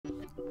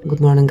Good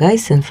morning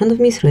guys, in front of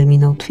me is REALME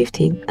Note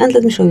 15 and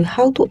let me show you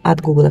how to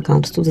add Google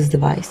accounts to this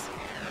device.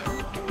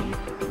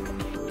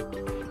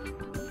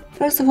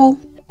 First of all,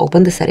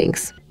 open the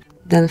settings,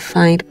 then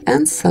find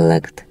and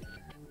select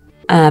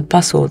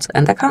passwords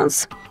and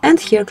accounts,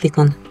 and here click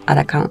on add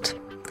account.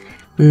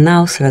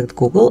 Now select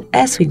Google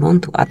as we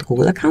want to add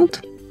Google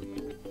account.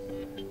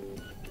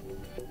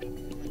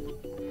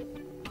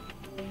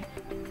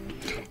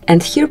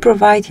 And here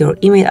provide your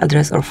email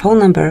address or phone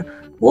number,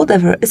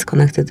 whatever is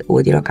connected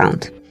with your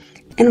account.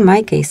 In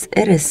my case,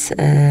 it is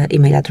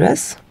email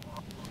address.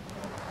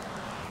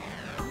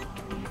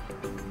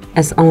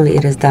 As only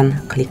it is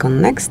done, click on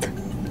next.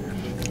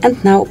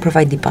 And now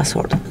provide the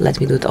password. Let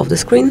me do it off the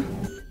screen.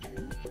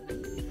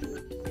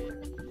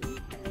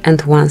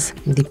 And once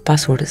the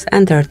password is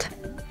entered,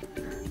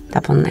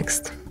 tap on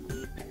next.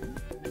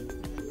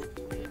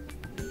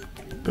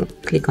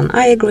 Click on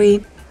I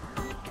agree.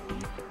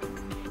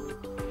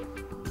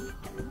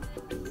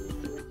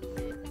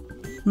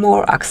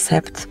 More,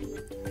 accept,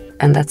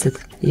 and that's it.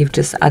 You've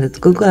just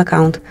added Google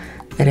account.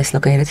 It is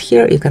located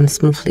here. You can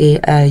smoothly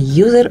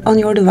use it on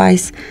your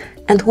device.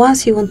 And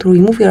once you want to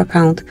remove your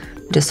account,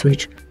 just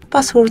reach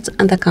passwords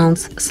and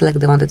accounts, select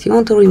the one that you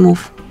want to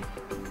remove,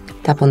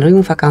 tap on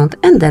remove account,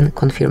 and then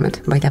confirm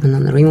it by tapping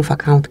on the remove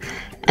account,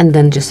 and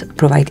then just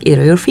provide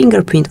either your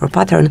fingerprint or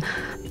pattern,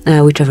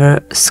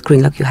 whichever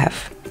screen lock you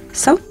have.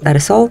 So that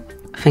is all.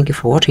 Thank you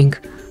for watching.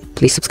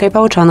 Please subscribe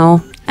our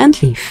channel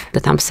and leave the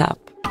thumbs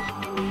up.